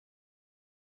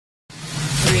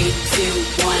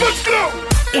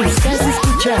Estás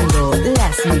escuchando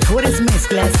las mejores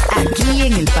mezclas aquí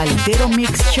en el Paletero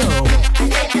Mix Show.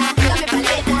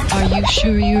 Are you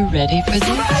sure you're ready for this?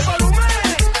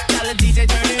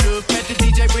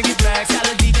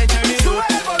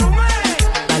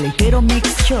 Paletero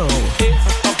Mix Show.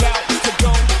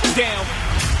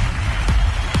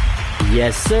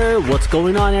 Yes, sir. What's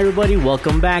going on, everybody?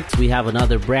 Welcome back. We have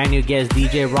another brand new guest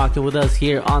DJ rocking with us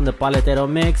here on the Paletero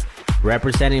Mix.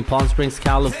 Representing Palm Springs,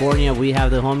 California, we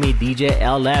have the homie DJ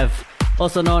LF,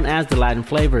 also known as the Latin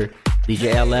Flavor.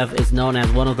 DJ LF is known as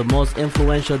one of the most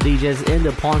influential DJs in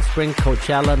the Palm Springs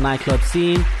Coachella nightclub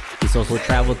scene. He's also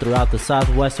traveled throughout the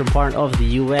southwestern part of the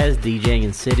U.S., DJing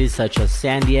in cities such as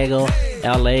San Diego,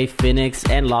 L.A., Phoenix,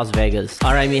 and Las Vegas.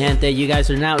 Alright, mi gente, you guys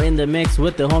are now in the mix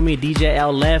with the homie DJ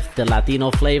LF, the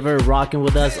Latino Flavor, rocking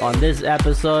with us on this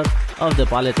episode of the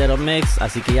Paletero Mix.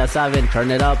 Así que ya saben, turn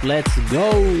it up, let's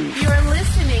go! You're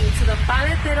listening to the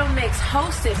Paletero Mix,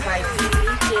 hosted by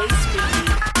DJ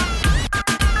Speedy.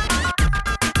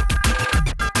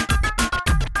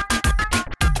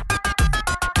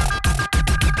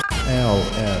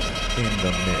 LF in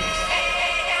the mix.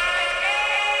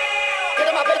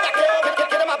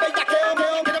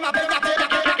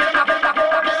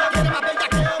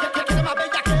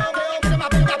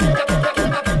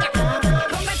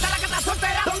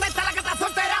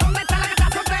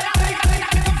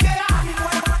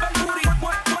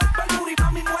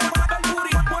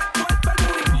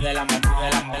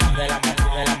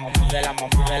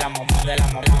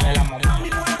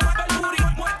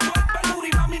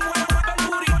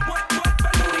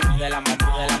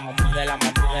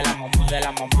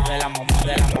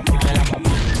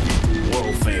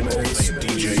 World famous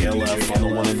DJ LF on the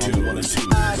 1 and 2, 1 and 2.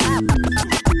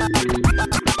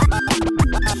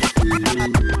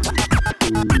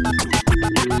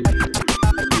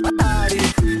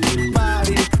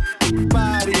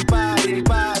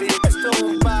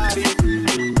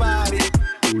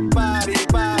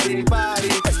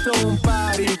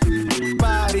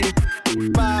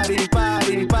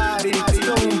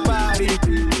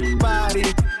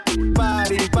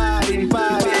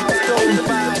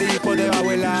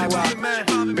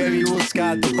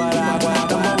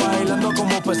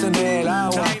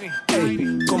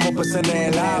 En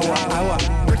el agua.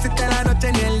 No existe la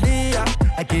noche ni el día.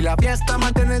 Aquí la fiesta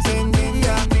mantiene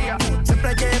encendida. Siempre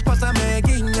hay que pasarme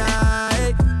guiña.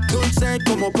 Dulce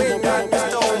como piña.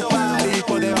 Esto es un party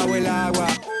por debajo del agua.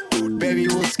 Baby,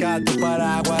 busca tu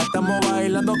paraguas. Estamos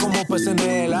bailando como peces en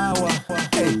el agua.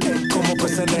 Como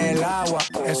peces en el agua.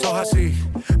 Eso es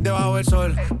así, debajo del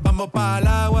sol. Vamos para el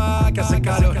agua, que hace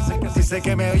calor. Dice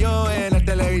que me vio en el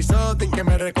televisor y que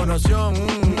me reconoció.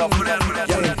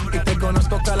 Y te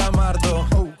conozco, Calamardo.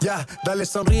 Ya, dale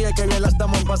sonríe que bien la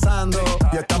estamos pasando.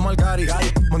 Ya estamos al cari,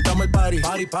 montamos el party.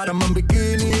 Estamos en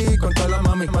bikini con todas las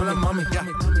mami.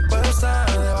 Puedo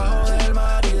estar debajo del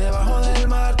mar y debajo del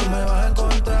mar tú me vas a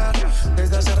encontrar.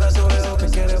 Desde hace rato veo que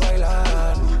quieres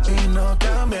bailar y no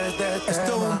cambies de tema. Esto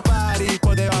es un party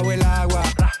por debajo del agua.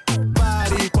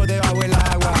 Party por debajo del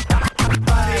agua.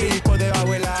 Party por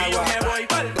debajo del agua. Y yo me voy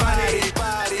pa'l party.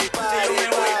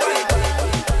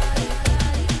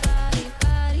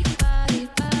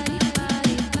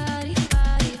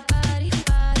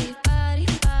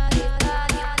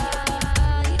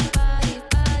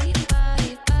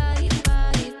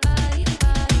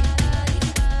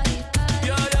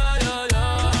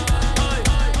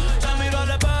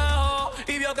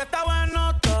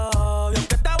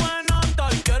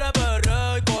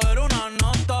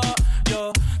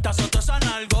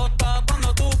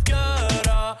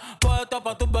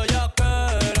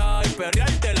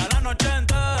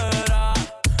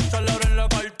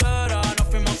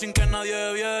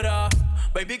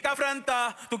 Baby, que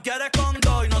afrenta, tú quieres con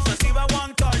dos y no sé si va a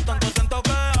aguantar tanto siento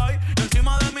que hay. Y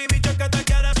encima de mi bicho es que te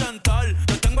quieres sentar.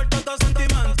 Te tengo el toto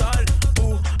sentimental.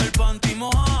 El panty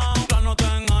mojado, la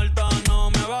nota en alta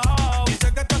no me he bajado.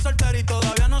 Dice que está soltera y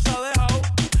todavía no se ha dejado.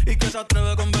 Y que se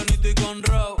atreve con Benito y con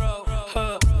Raúl.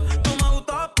 Tú me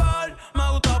gustas par.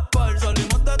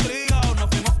 Salimos de trigao, nos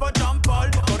fuimos pa' champar.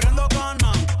 Corriendo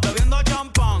cana, bebiendo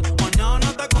champán.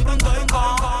 Mañana te compro un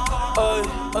Taycan.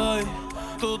 Ay.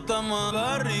 Tú te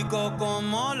mueves rico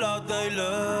como las de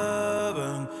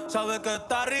Eleven. Sabes que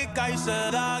está rica y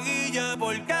se da guille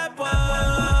porque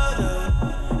puede.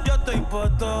 Yo estoy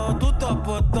puesto, tú estás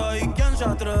puesta y quién se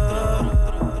atreve.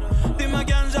 Dime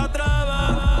quién se atreve.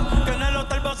 Que en el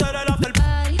hotel va a ser el after.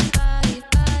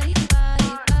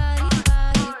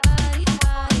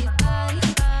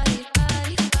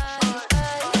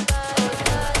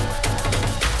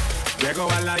 Llego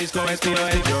a la disco vestido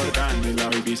de Jordan y la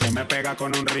baby y se me pega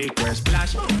con un rico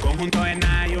splash. Un conjunto de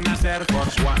Nike y una Air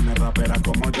Force One. Es rapera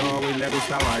como yo y le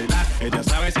gusta bailar. Ella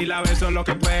sabe si la beso lo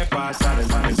que puede pasar. El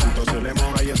manecito se le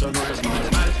moja y eso no es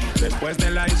normal. Después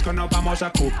de la disco nos vamos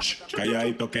a Cuch.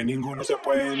 Calladito que ninguno se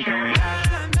puede enterar.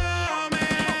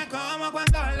 Como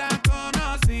cuando la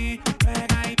conocí,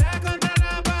 pegadita contra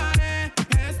la pared.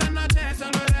 Esta noche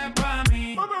solo es pa'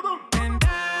 mí.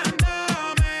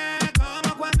 Tentándome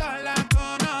como cuando la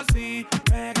conocí,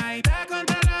 pegadita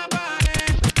contra la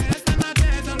pared. Esta noche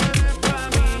solo es pa'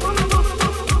 mí.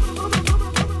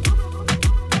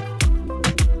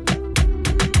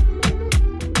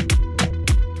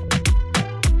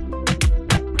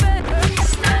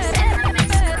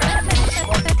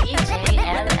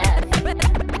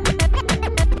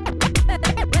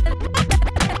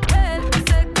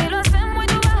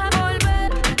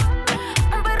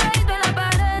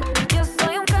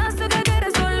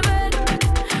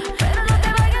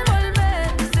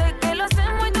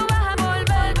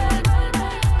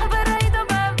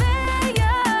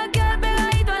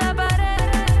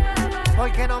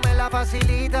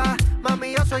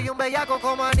 Mami, yo soy un bellaco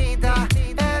como Anita.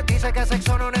 Dice que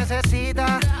sexo no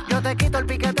necesita. Yo te quito el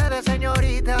piquete de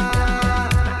señorita.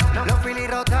 Los filis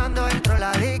rotando dentro de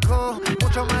la disco.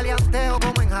 Mucho maleanteo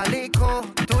como en Jalisco.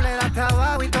 Tú le das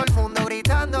trabajo y todo el mundo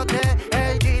gritándote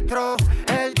el gistro,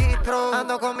 el gistro.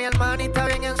 Ando con mi hermanita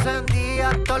bien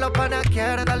encendida. Todos los panas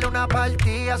quieren darle una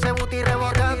partida. Se buti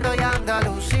rebotando y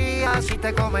Andalucía. Si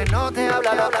te comes no te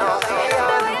habla el otro día.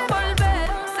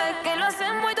 Sé que lo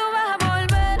hacemos y tú vas a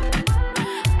volver.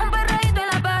 Un perreíto en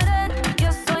la pared.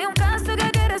 Yo soy un caso que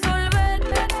hay que resolver.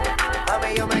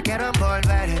 Mami, yo me quiero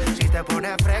envolver. Si te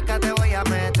pones fresca te voy a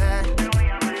meter.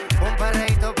 Un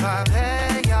perreíto pa'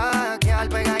 bella, que al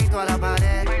pegadito a la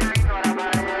pared.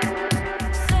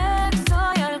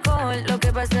 Sexo y alcohol, lo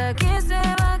que pasa aquí se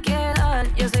va a quedar.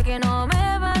 Yo sé que no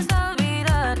me vas a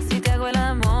olvidar. Si te hago el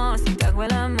amor, si te hago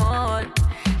el amor.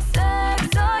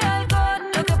 Sexo y alcohol,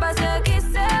 lo que pasa aquí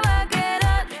se va a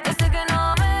quedar. Yo sé que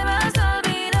no me vas a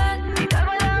olvidar. Si te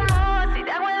hago el amor, si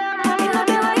te hago el amor. Y no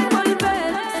te vayas a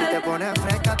envolver. Si te pones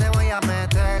fresca te voy a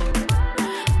meter.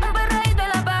 Un perreíto en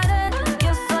la pared.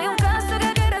 Yo soy un caso que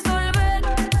hay que resolver.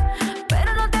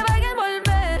 Pero no te vayas a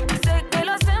envolver. Sé que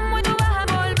lo hacemos y tú vas a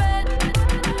volver.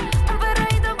 Un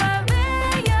perreíto pa'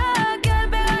 bella, que al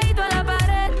pegadito a la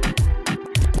pared.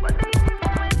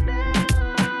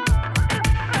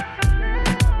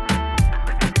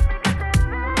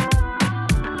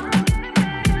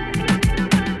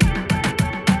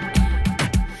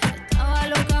 Estaba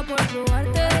loca por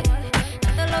probarte,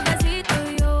 darte los besitos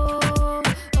yo.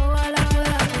 Ojalá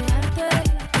pueda quedarte,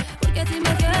 porque si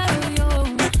me quedo yo.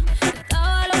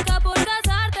 Estaba loca por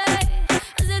casarte,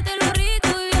 hacerte lo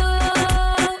rico yo.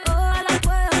 Ojalá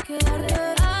pueda quedarte.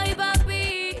 Ay,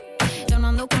 papi, yo no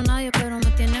ando con nadie, pero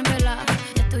me tienen velada.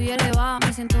 Ya estoy elevada,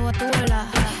 me siento a tu vela.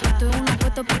 Estoy en un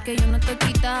apuesto porque yo no estoy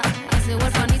quitada. Ese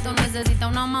huerfanito necesita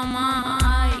una mamá.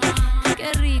 Ay,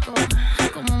 qué rico,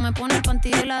 como me pone el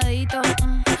panty de ladito.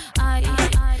 Ay,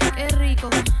 qué rico,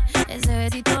 ese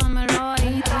besito dámelo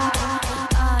bajito.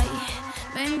 Ay,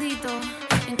 bendito,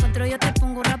 encuentro yo te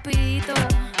pongo rapidito.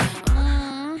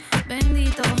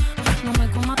 Bendito, no me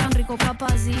comas tan rico,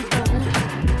 papacito.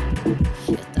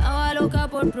 Estaba loca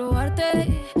por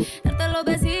probarte, darte los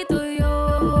besitos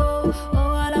yo.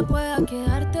 Ojalá pueda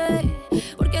quedarte,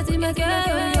 porque si me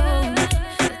quedo yo.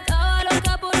 Estaba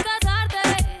loca por casarte,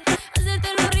 hacerte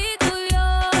lo rico yo.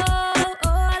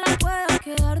 Ojalá pueda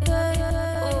quedarte.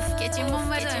 Uf, qué chingón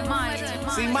verse mal.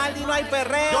 Sin Maldi no hay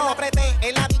perreo. Yo lo apreté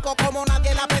en la disco como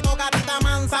nadie la apretó, gatita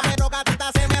mansa. Pero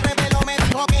gatita se me reveló, me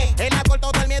dijo que el alcohol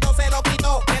todo el miedo se lo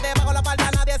quitó. Que debajo la palma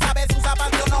nadie sabe si usa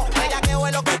panty o no. Bellaqueo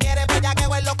es lo que quiere,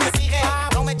 bellaqueo es lo que exige.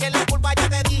 No me eches la culpa, ya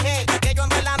te dije que yo en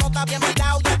verdad no está bien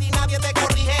mirado y a ti nadie te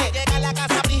corrige. Llega a la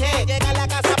casa brige, llega a la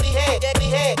casa brige,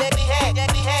 brige, brige, brige, brige,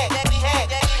 brige,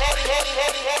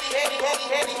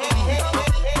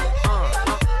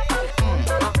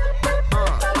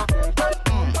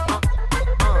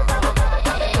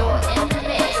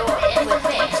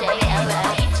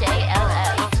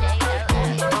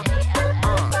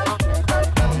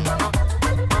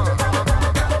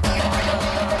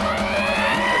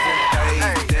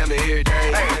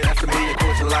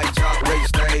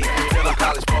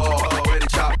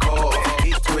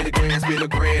 a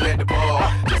grand at the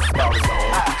bar. This is about his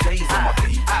own. J's on my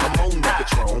feet. I'm on that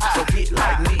Patron. So get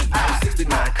like me.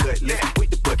 69 cutlass with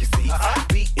the bucket seats.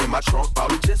 Beat in my trunk.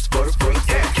 Bought it just for the free.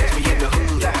 Catch me in the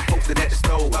hood. Posted at the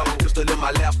store. Pistol in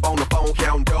my lap on the phone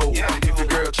counting dough. If the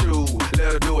girl true,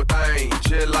 let her do a thing.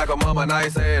 Chill like a mama,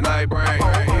 nice and night brain.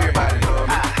 Everybody love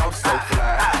me. I'm so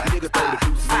fly. Nigga throw the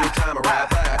deuces every time I ride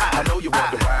by. I know you want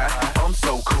the ride.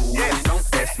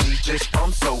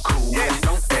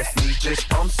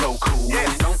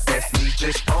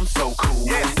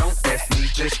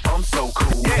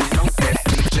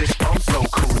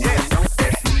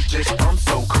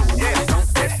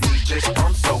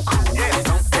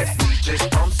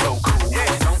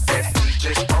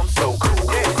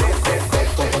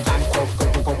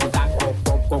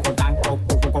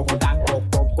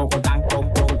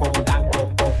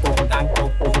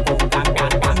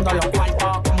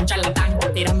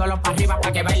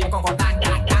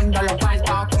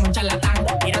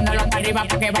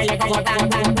 que baile como tan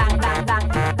tan tan tan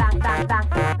tan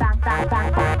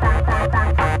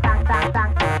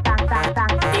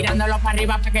tirándolo para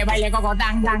arriba para que baile como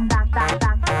tan tan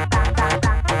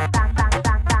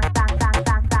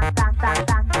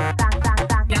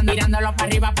tirándolo para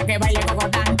arriba para que baile como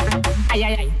tan. Ay,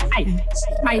 ay, ay, ay.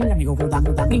 Baila, amigo,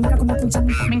 godando, brinca como pulsan.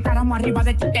 Me encaramo arriba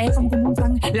de ti, te como un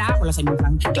plan. La bola se me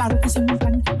plan, claro que se me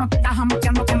plan. No te estás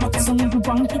amateando, que no son un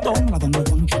pan. Toma donde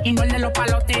van. Y no el de los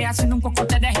palotes, haciendo un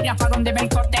cocote de gira pa' donde ve el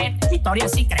cote. Victoria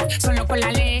sí cree, solo con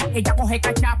la ley. Ella coge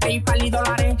cachape y pali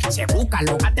dólares. Se busca,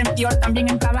 lo atención también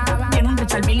entrada. Tiene un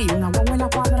Richard Billy y una huevuela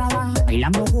cuadrada.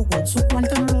 Bailando jugo, su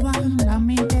cuarto no lo dan. La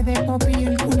mente de Popi y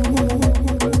el culo.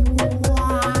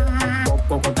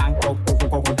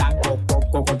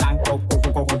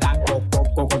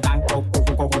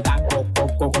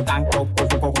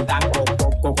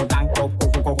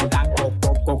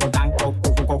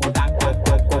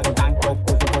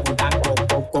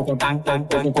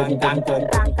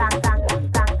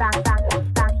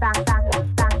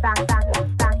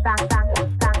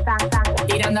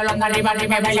 Tirándolo arriba,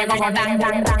 arriba, baile como tan,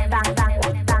 tan, tan, tan, tan.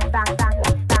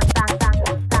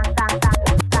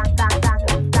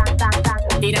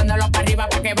 Tirándolo para arriba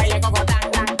para que baile como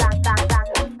tan.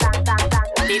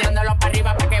 Tirándolo para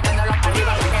arriba para que baile para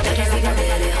arriba para que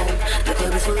baile. The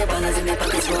club is full of ballers and their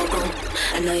pockets full grown.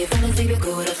 I know you're feeling sleepy,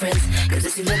 go with a friends. Cause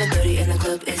it's 11:30 and the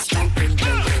club is jumping.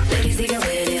 Ladies, they get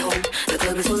ready at home. The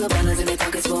club is full of ballers and their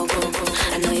pockets full grown.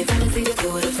 I know you're feeling sleepy,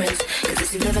 go with a friends. Cause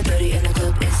it's 11:30 and the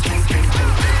club is jumping.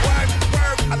 Work,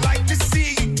 work, I like to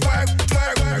see you twerk,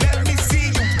 twerk. Let me see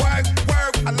you work,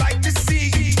 work. I like to see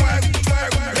you twerk,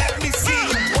 twerk. Let me see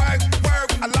you work, work.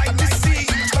 I like to see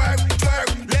you twerk, twerk.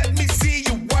 Let me see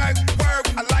you work, work.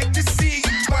 I like to see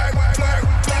you twerk, twerk,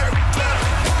 twerk, twerk.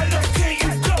 How low can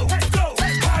you go, go?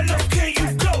 How low can you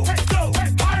go, go?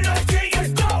 How low can you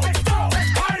go, go?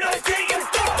 How low can you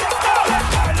go, go?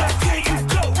 How low can you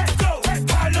go, go?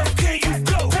 How low can you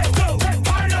go, go?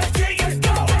 How low can you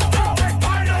go, go?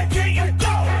 How low can you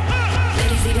go?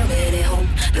 Ladies, they get ready at home.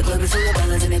 The club is full of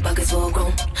ballers and their pockets full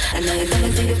grown. I know you're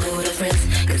feeling sleepy, go with a friends.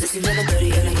 Cause it's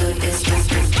 11:30 and the club is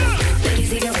jumping. Ladies,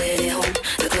 they get ready at home.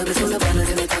 The club is full of ballers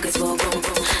and their pockets full grown.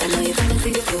 I know you're feeling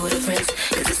sleepy, go with a friends.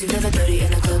 Cause it's 11:30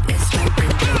 and the club is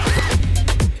jumping.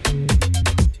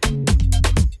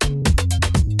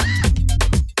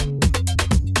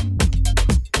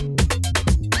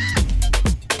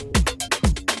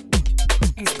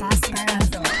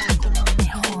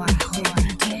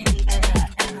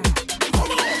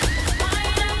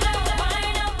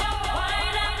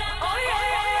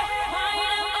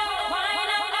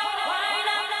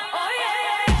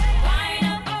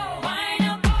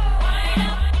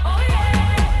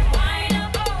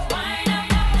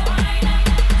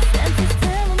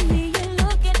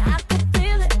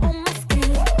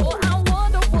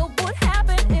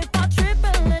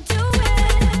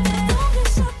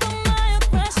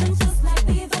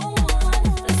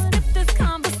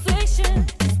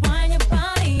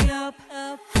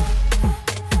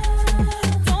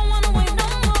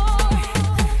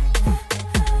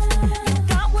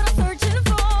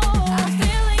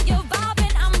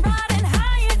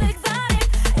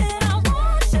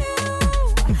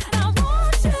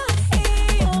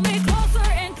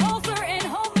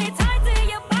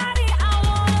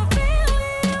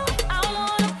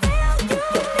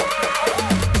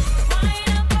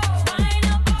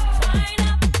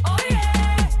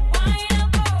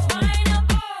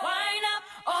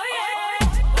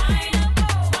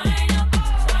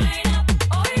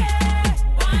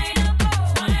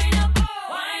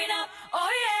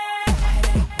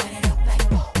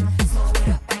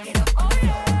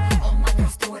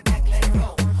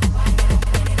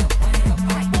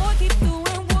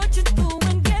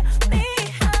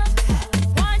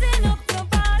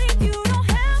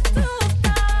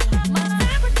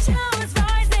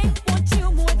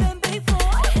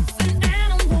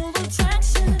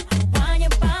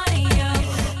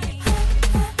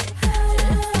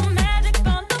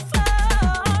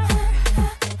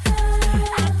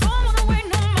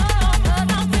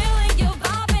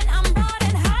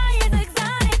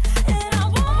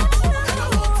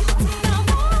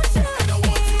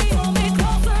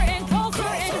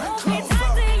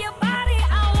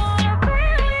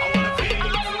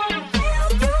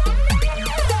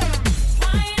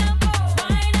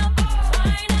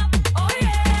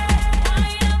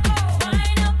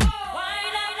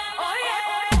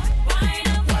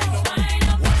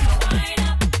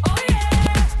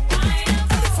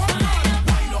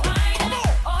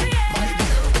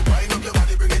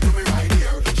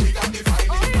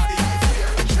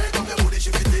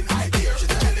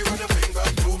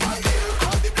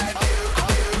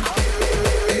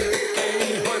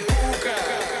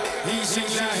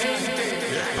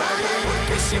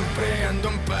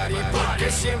 party,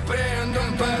 porque siempre ando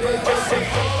en party.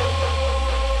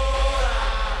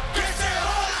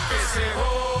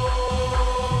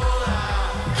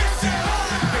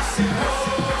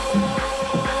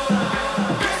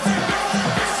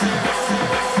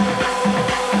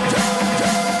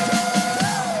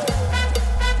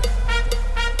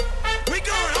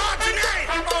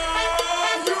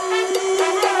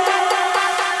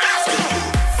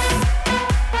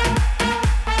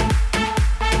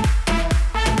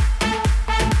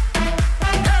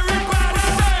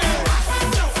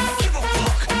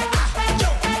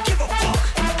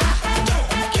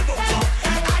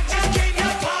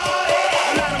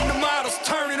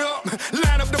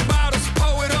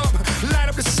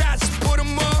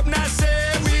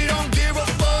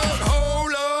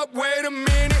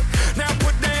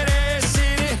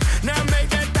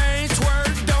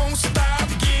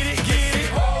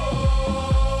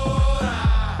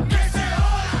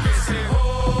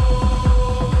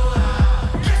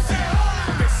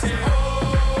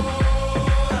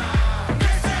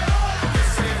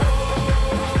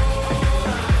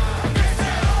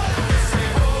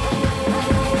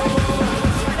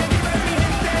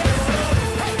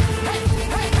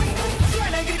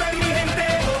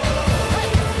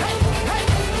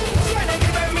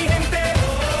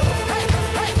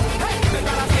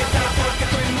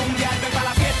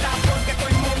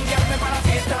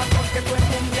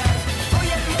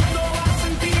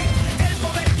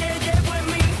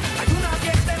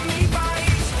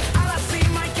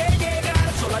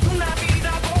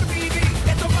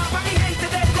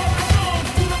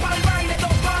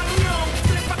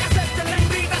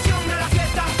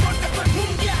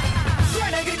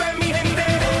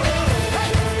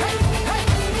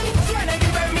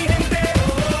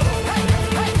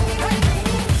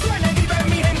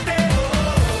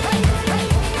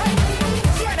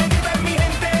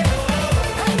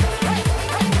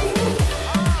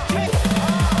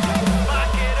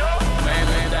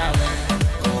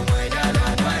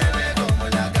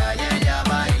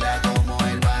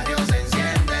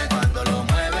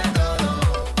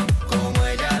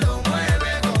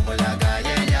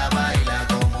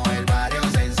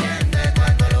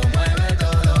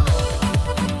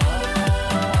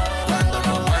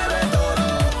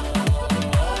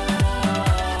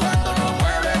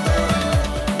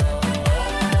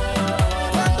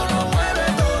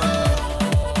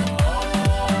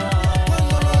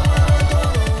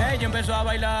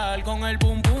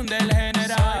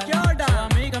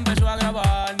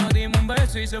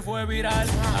 Se fue viral.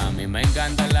 A mí me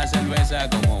encanta la cerveza,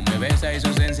 como me besa y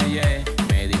su sencillez.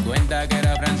 Me di cuenta que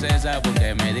era francesa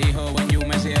porque me dijo when you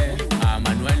me sied. A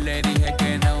Manuel le dije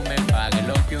que no me pague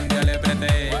lo que un día le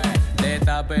presté. Le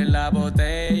tapé la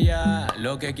botella,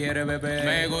 lo que quiere beber.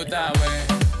 Me gusta ver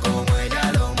como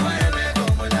ella lo mueve,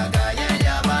 como en la calle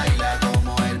ella baila,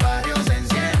 como el barrio se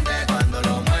enciende cuando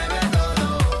lo mueve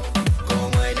todo.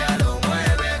 Como ella lo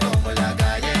mueve, como en la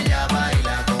calle ella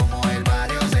baila, como el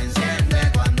barrio se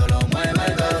enciende cuando lo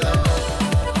mueve todo.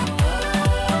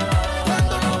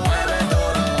 Cuando lo mueve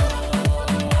todo.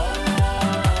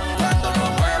 Cuando lo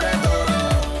mueve todo.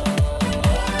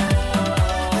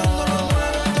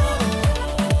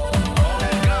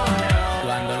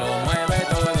 Cuando lo mueve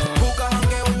todo. Busca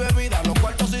jangueo y bebida, los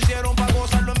cuartos se hicieron para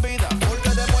gozarlo en vida. Porque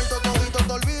de muerto toditos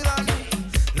te olvidan.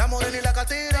 La morena y la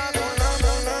catira.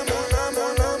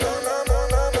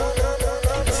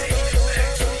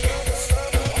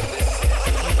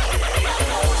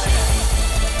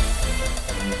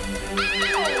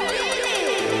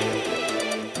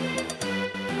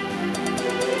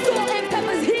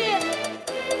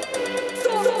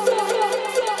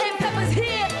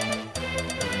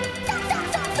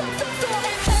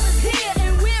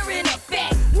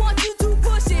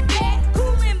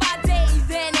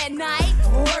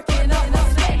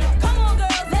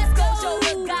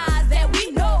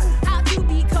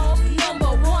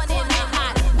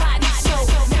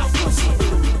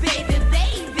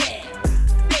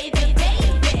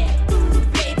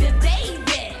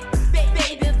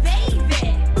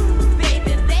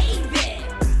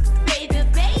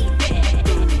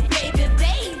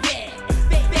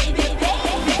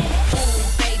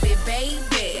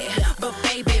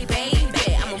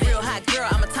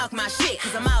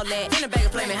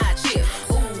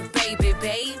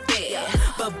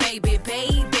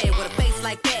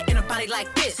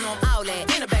 Like this, no I'm all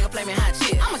that in a bag of flaming hot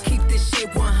chips. I'ma keep this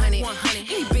shit 100.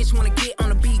 Any bitch wanna get on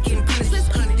the beat, getting punished. Let's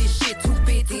keep this shit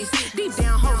 250s. Deep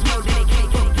down, hoes know that they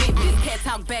can't get this. Cat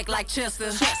talk back like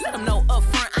Chester. Let them know up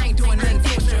front, I ain't doing nothing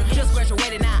extra. Just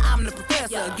graduated, now I'm the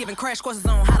professor. Giving crash courses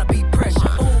on how to beat pressure.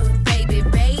 Ooh, baby,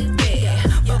 baby.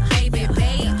 But baby,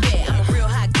 baby. I'm a real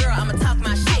hot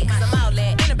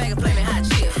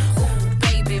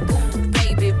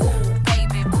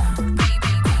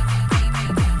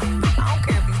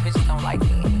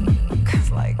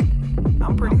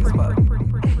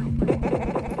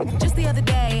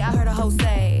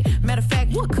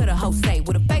hoe say?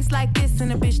 With a face like this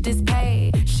and a bitch this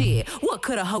paid. Shit, what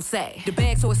could a hoe say? The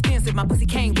bag so expensive, my pussy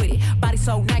came with it. Body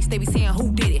so nice, they be saying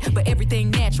who did it. But everything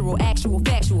natural, actual,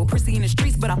 factual. Prissy in the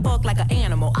streets, but I fuck like an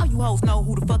animal. All you hoes know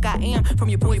who the fuck I am. From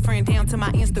your boyfriend down to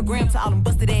my Instagram, to all them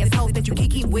busted ass hoes that you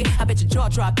keep with. I bet your jaw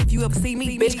drop if you ever see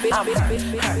me, bitch. I'm her.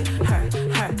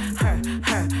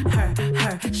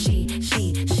 She.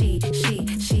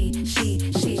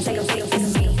 Take a feel,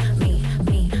 this me.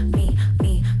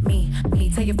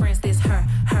 Tell your friends this her.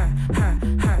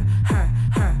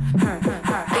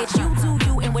 Bitch, you do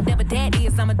you, and whatever that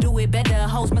is, I'ma do it better.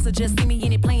 Hoes must've just seen me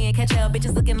in it playing catch up.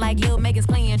 Bitches looking like Lil Megan's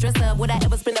playing dress up. Would I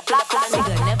ever spend a block on a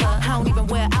nigga? Never. I don't even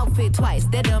wear outfit twice.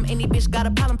 That dumb. Any bitch got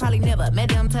a problem, probably never met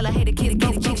them. Tell her, hey, the kitty,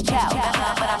 chicks, chow.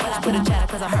 But I must put a chatter,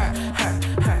 cause I'm her.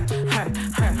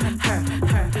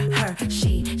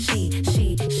 She.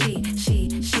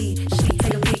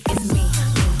 Take a pic, it's me.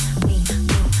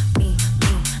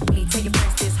 Tell your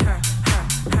friends this her.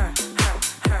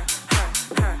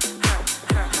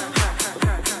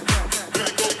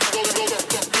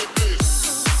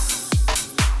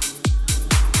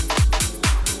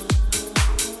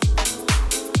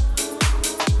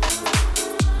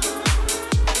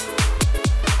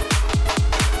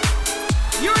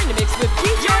 You're in the mix with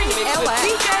DJ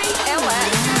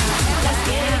LS. Let's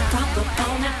get it crunk up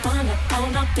on that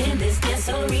fun up in this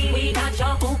dancery. We got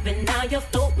y'all open, now you're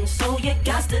floating, so you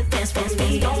got to dance for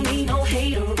me. Don't need no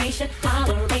hateration,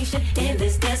 toleration in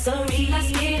this dancery.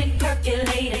 Let's get it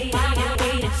percolated, fire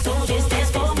waiting, so just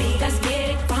dance for me. Let's get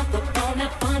it crunk up on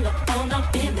that fun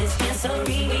up in this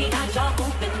dancery. We got y'all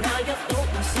open, now you're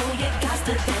floating, so you got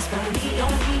to dance for me.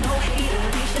 Don't need no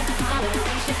hateration,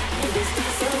 toleration in this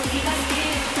dancery. Let's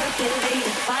get it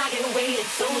percolated, fire waiting,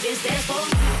 so just dance for me.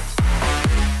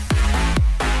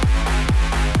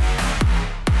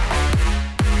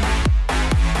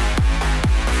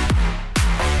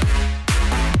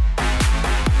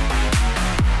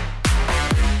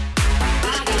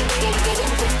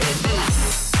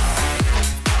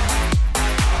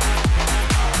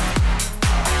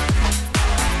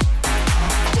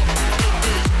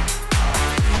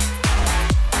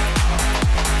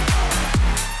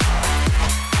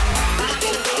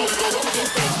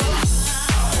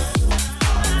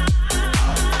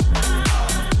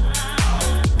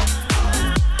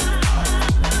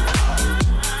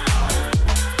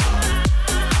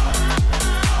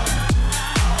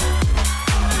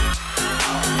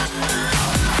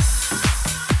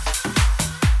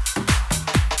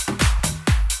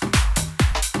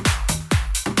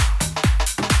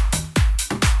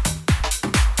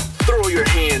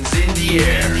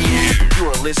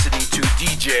 Listening to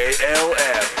DJ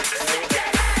LF.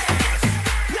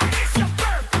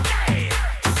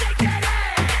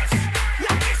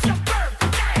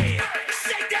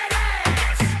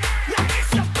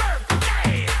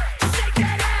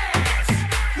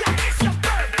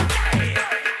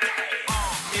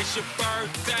 It's your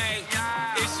birthday.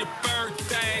 It's your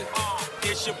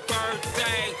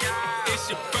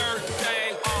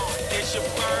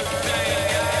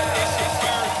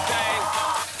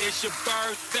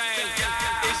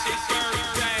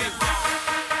birthday.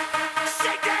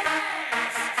 Shake that ass.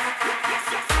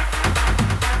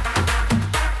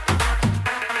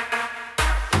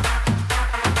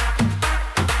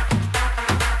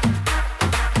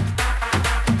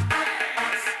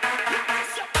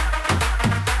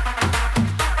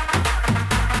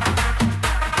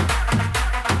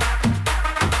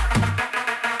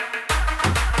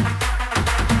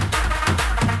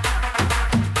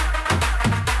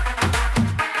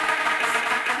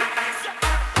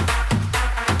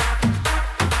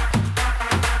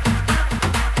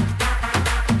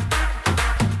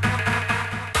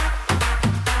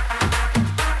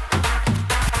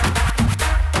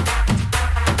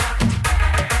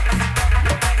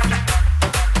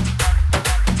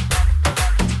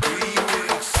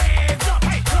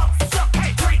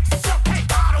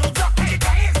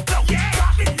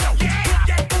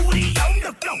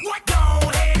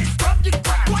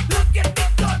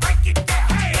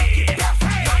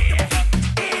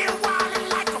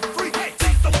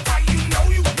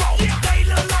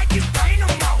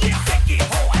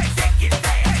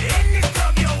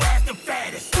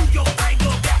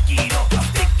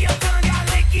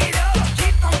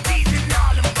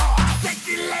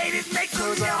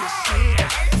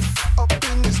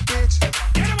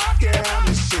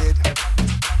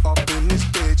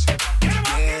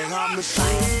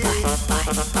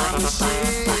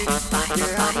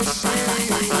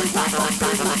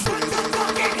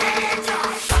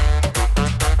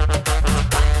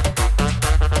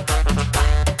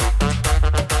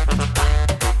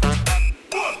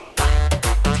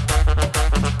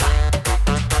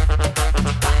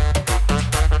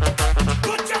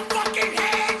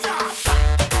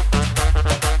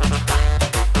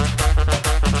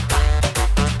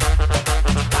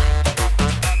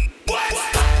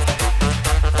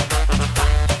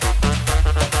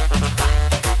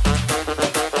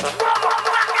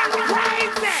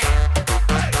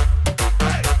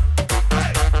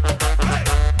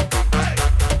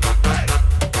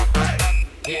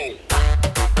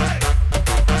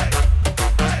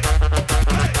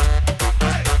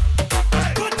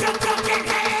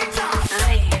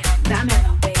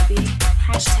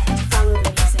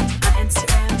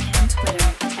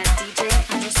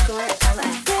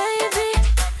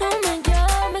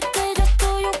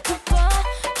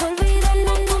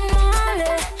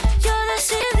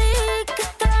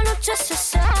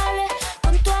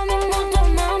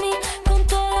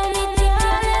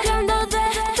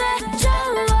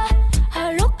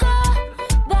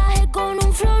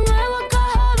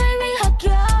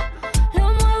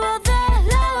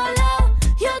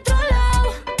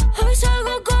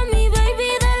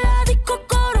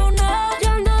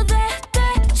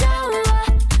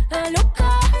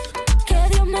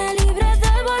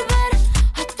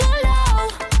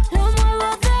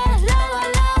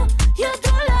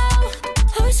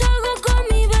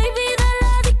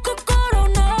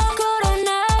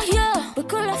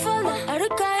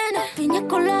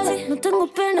 colada, no tengo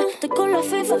pena, estoy con la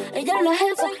FIFA. Ella es la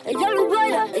jefa, ella lo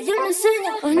baila, ella me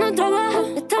enseña. Hoy no trabaja,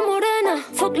 está morena.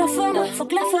 Fuck la fama,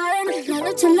 fuck la faena. La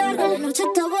noche es larga, la noche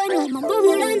está buena. Mambo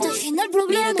violento, fin del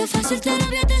problema. Mira que fácil te lo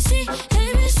voy a decir.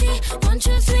 ABC, 1,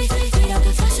 2, 3. Mira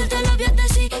que fácil te lo voy a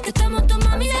decir. Que estamos tu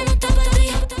mami, ya no está para ti.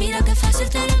 Mira que fácil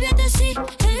te lo voy a decir.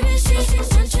 ABC,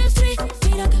 1, 2, 3.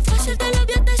 Mira que fácil te lo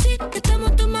voy a decir. Que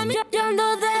estamos tu mami, ya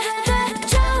ando de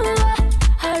chamba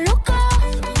a loca.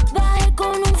 Bajé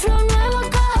con un flow nuevo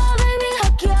acá, baby,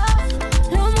 hackear.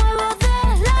 Lo muevo de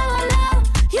lado a lado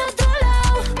y otro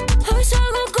lado. Hoy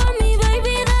salgo con mi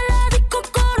baby de la disco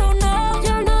Corona.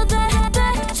 Ya ando de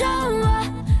chamba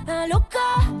a loca.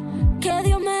 Que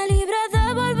Dios me libre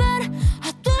de volver a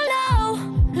tu lado.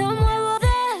 Lo muevo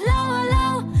de lado a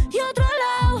lado y otro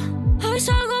lado. Hoy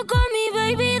salgo con mi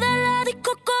baby de la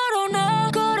disco Corona.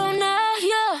 Corona,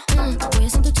 yeah. Voy a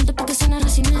 180 porque suena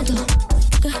racimento.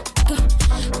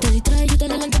 Te distrae, yo te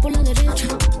adelanto por la derecha.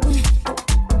 Voy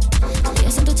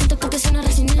a 180 porque suena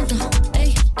racimiento.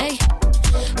 Ey, ey.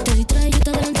 Te distrae, yo te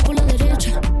adelanto por la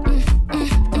derecha.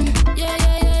 Yeah,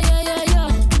 yeah, yeah, yeah, yeah, yeah.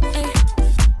 Ey.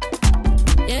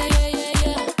 Yeah, yeah, yeah,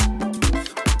 yeah.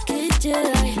 Kid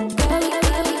Jedi.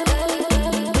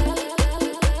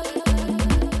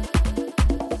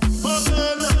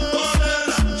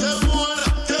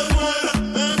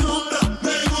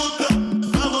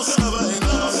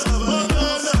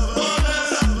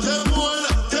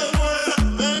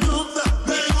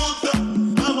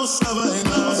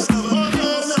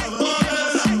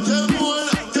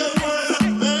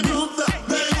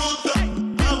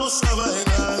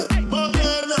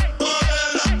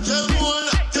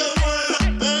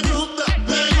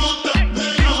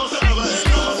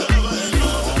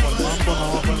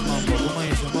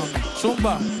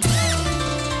 Zumba.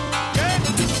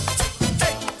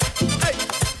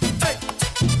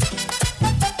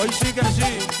 Hoy sí que sí.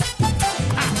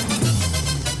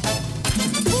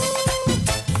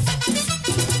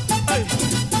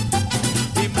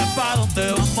 Dime pa'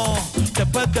 dónde vamos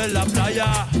después de la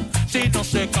playa. Si no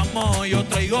secamos, yo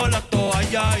traigo la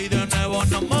toalla y de nuevo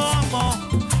nos mojamos.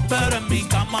 Pero en mi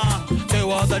cama te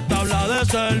voy a dar tabla de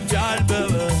selfie al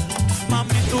bebé.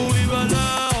 Mami, tú vives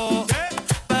lejos,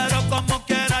 pero como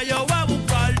quiera yo voy a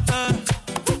buscarte.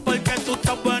 Porque tú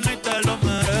estás buena y te lo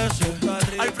mereces.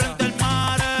 Al frente del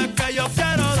mar es que yo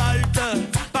quiero darte,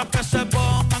 pa' que se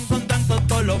pongan contentos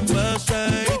todos los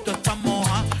peces. Y tú estás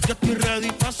moja, yo estoy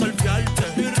ready pa' salviarte.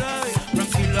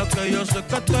 Tranquila que yo sé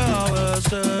que te a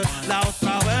veces. La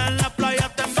otra vez en la playa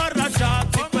te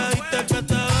emborrachaste y pediste que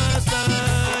te bese.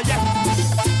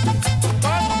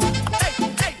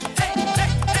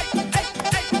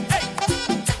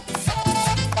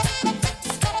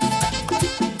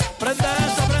 Prende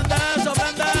eso, prende eso,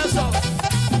 prende eso.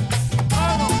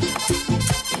 Vamos.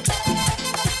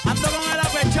 Ando con el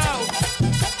apechao.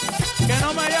 Que no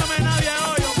me llame nadie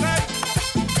hoy, ¿ok?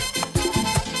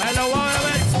 Me lo voy a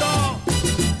beber todo.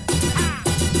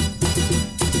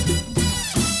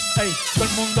 Ey, todo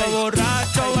el mundo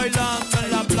borracho bailando en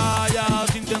la playa,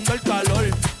 sintiendo el calor,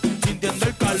 sintiendo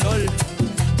el calor.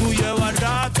 Tú llevas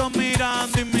rato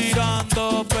mirando y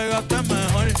mirando, pégate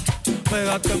mejor,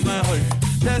 pégate mejor.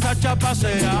 De esa chapa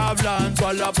se habla en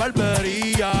toda la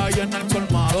barbería y en el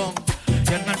colmadón,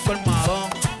 y en el colmadón.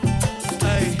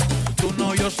 Ey, tú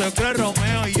no, yo sé que es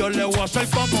Romeo y yo le voy a hacer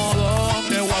comodón,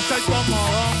 le voy a hacer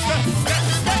comodón.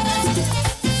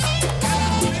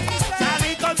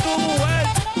 Salí con tu mujer.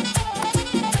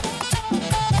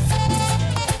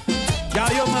 Ya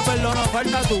Dios me perdonó,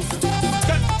 falta tú.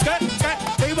 ¿Qué?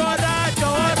 Estoy borracho,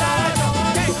 borracho.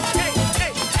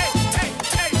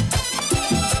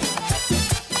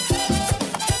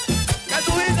 ¿Qué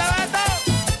tú dices, Beto?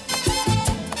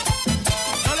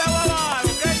 No le voy a bajar,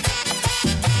 ¿ok?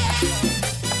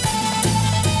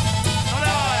 No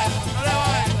le bajes, no le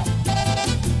bajes.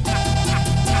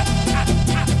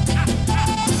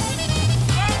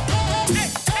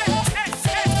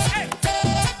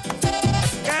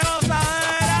 ¡Qué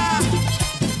gozadera!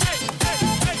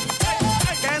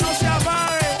 Que no sea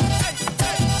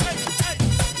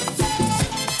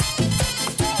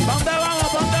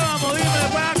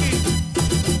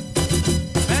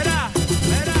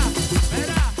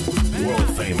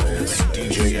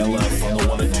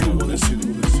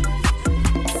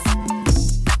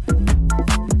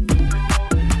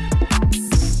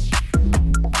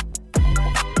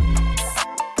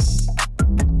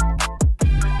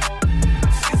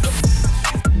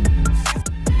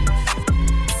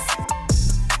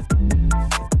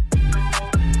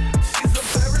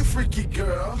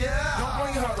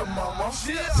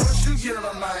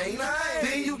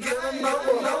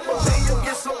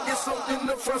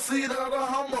front seat of the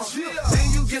Hummer.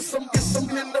 Then you get some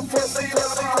in the front seat of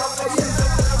the Hummer. She's a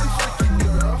very freaky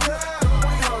girl.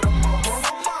 We heard her mama.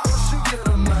 First you get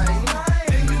her name,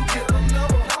 then you get her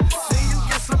number. Then you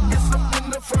get some in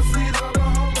the front seat of the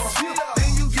Hummer. Then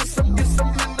you get some in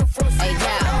the front seat of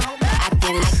the Hummer. I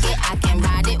can lick it, I can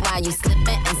ride it while you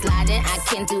slipping and sliding. I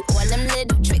can do all them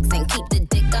little tricks and keep the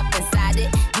dick up inside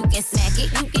it. You can smack it,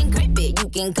 you can grip it, you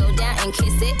can go down and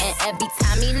kiss it. And every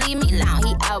time he leave me alone,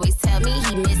 he always tell me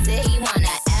he miss it. He wanna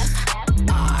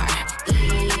F-R-E-A-K,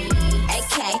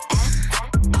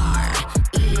 F-R-E-A-K,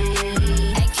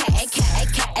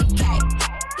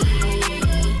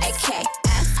 A-K,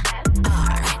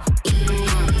 F-R-E-A-K.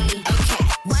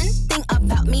 One thing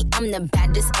about me, I'm the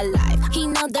baddest alive. He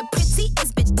know the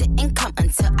prettiest bitch didn't come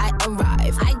until I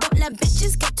arrive. I don't let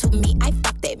bitches get to me, I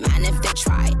fuck they man if they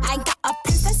try. I got a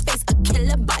princess face, a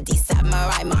killer body,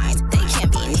 samurai mind. They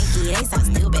can't be Nikki, they sound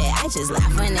stupid, I just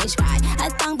laugh when they try. A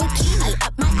thong bikini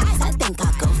up my eyes, I think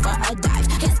I'll go for a dive.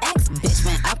 His ex-bitch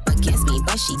went up against me,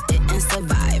 but she didn't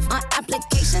survive. On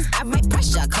applications, I write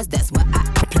pressure, cause that's what I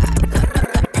apply.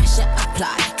 Pressure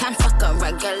apply, can't fuck a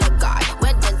regular guy.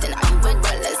 Wetter than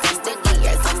umbrellas, I'm still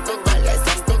years, I'm still years,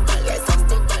 I'm still years, I'm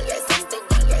still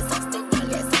years, I'm still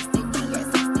years, I'm still years,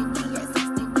 I'm still years.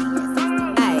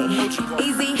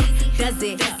 Easy does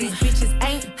it. These bitches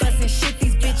ain't bustin' shit,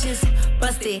 these bitches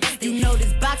busted. You know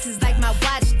this box is like my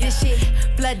watch, this shit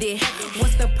flooded.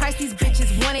 What's the price these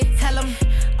bitches want it? Tell them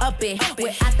up it.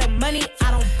 Without the money,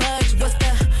 I don't budge. What's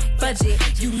the budget?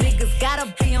 You niggas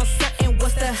gotta be on something.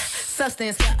 What's the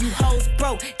substance? You hoes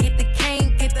broke. Get the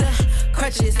cane, get the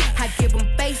crutches. I give them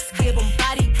face, give them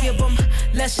body, give them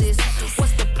luscious.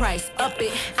 What's the price? Up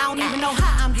it. I don't even know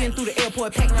how I'm getting through the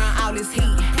airport, packing around all this heat.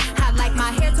 I like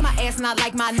my hair to my ass and I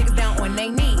like my niggas down on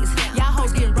their knees. Y'all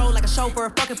hoes getting rolled like a chauffeur,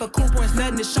 fucking for cool points,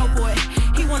 nothing to show for it.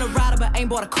 He wanna ride but ain't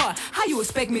bought a car. How you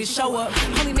expect me to show up?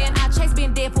 Holy man, I chase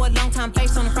been dead for a long time,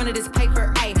 face on the front of this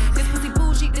paper. Ayy, this pussy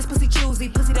bougie, this pussy choosy,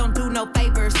 pussy don't do no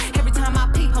favors. Every time I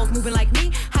peep, hoes moving like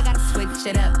me, I gotta switch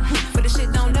it up. But the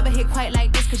shit don't never hit quite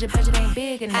like this, cause your budget ain't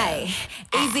big enough. Ayy,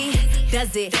 easy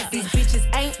does it. These bitches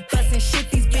ain't bustin' shit,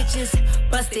 these bitches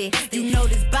busted. You know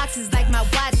this box is like my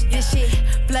watch, this shit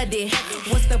flooded.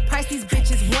 What's the price these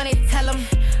bitches want it? Tell them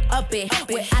up it.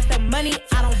 Without the money,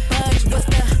 I don't budge. What's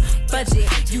the budget?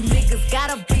 You niggas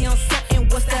gotta be on something.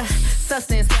 What's the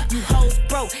substance? You hoes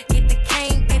broke. Get the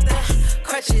cane, get the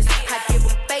crutches. I give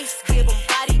them face, give them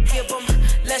body, give them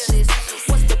luscious.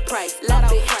 What's the price? Let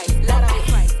out price, let out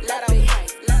price, let out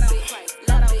price, let out price,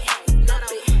 let out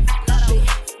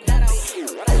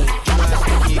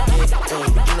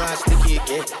You know how sticky it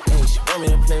get. Hey, she want me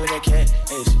to play with that cat.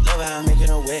 Hey, she love how I'm making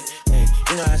her wet. Hey,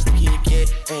 you know how sticky it get.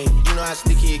 Hey, you know how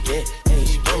sticky it get. Hey,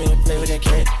 she want me to play with that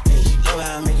cat. Hey, she love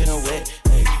how I'm making her wet.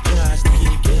 Hey, you know how sticky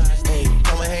it get. Hey,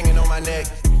 comb hanging on my neck.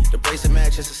 The bracelet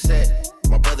match is a set.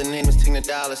 My brother name is Tina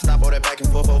Dollar. Stop all that back and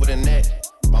forth over the net.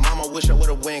 My mama wish I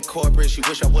would've went corporate. She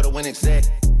wish I would've went exec.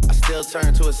 I still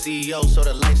turn to a CEO, so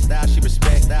the lifestyle she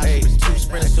respect. Hey, 2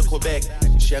 sprints to Quebec.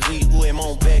 Cherie, où est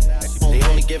mon bec? They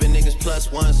only giving niggas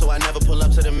 +1, so I never pull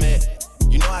up to the Met.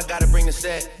 You know I gotta bring the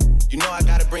set. You know I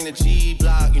gotta bring the G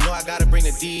block. You know I gotta bring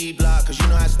the D block. Cause you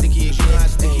know how sticky it get. You know how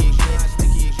sticky it get.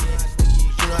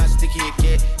 You know how sticky it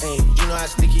get. Hey, you know how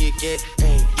sticky it get.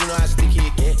 Hey, you know how sticky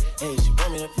it get. Hey, she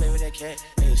want me to play with that cat.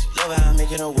 Hey, she love how I'm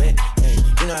making her wet. Hey,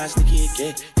 you know how sticky it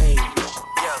get. Hey,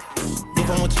 if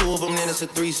I'm with 2 of them, then it's a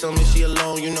threesome. If she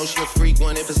alone, you know she a freak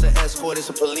one. If it's an escort, it's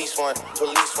a police one.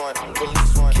 Police one,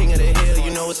 police one. King of the hill,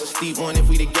 you know it's a steep one. If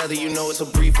we together, you know it's a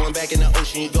brief one. Back in the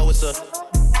ocean, you go, it's a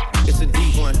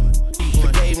deep one.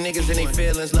 Forgave niggas and they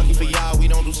feelings. Lucky for y'all, we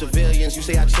don't do civilians. You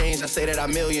say I changed, I say that I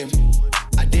million.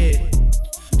 I did.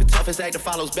 The toughest actor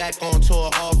follows back on tour.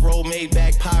 Off-road, made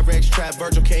back, Pyrex, trap.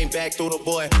 Virgil came back through the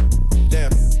boy.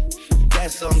 Damn.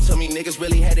 That's something to me, niggas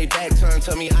really had their back turned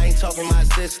to me. I ain't talking my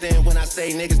assistant when I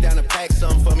say niggas down to pack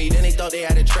something for me. Then they thought they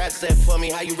had a trap set for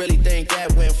me. How you really think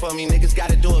that went for me? Niggas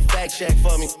gotta do a fact check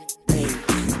for me. Hey.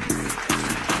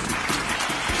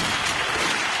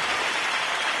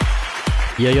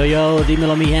 Yo,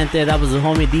 dímelo mi gente, that was the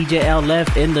homie DJ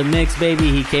LF in the mix,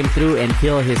 baby. He came through and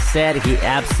killed his set. He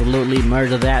absolutely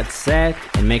murdered that set.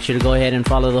 And make sure to go ahead and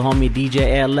follow the homie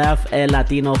DJ LF, El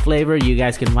Latino Flavor. You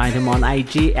guys can find him on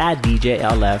IG at DJ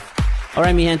LF.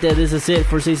 Alright mi gente, this is it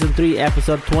for Season 3,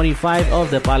 Episode 25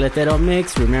 of the Paletero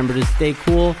Mix. Remember to stay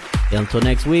cool. Until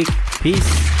next week,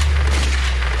 peace.